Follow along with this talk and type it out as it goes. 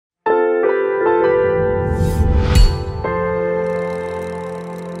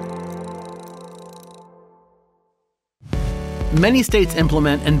Many states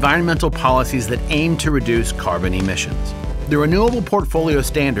implement environmental policies that aim to reduce carbon emissions. The Renewable Portfolio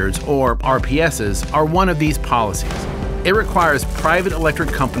Standards, or RPSs, are one of these policies. It requires private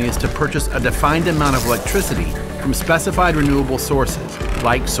electric companies to purchase a defined amount of electricity from specified renewable sources,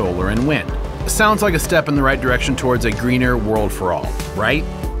 like solar and wind. Sounds like a step in the right direction towards a greener world for all, right?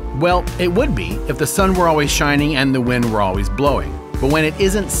 Well, it would be if the sun were always shining and the wind were always blowing. But when it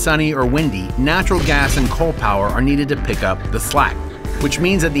isn't sunny or windy, natural gas and coal power are needed to pick up the slack, which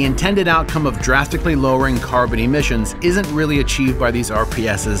means that the intended outcome of drastically lowering carbon emissions isn't really achieved by these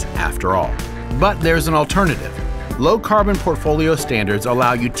RPSs after all. But there's an alternative. Low-carbon portfolio standards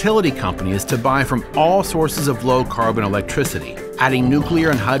allow utility companies to buy from all sources of low-carbon electricity, adding nuclear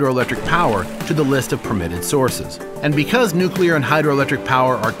and hydroelectric power to the list of permitted sources. And because nuclear and hydroelectric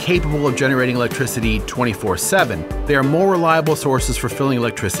power are capable of generating electricity 24/7, they are more reliable sources for filling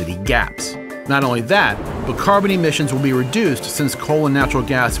electricity gaps. Not only that, but carbon emissions will be reduced since coal and natural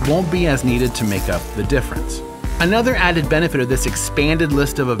gas won't be as needed to make up the difference. Another added benefit of this expanded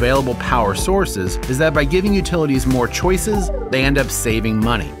list of available power sources is that by giving utilities more choices, they end up saving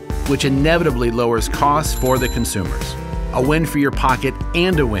money, which inevitably lowers costs for the consumers. A win for your pocket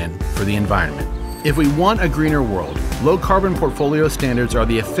and a win for the environment. If we want a greener world, low-carbon portfolio standards are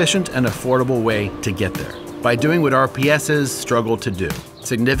the efficient and affordable way to get there, by doing what RPSs struggle to do: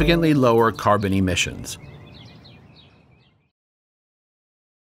 significantly lower carbon emissions.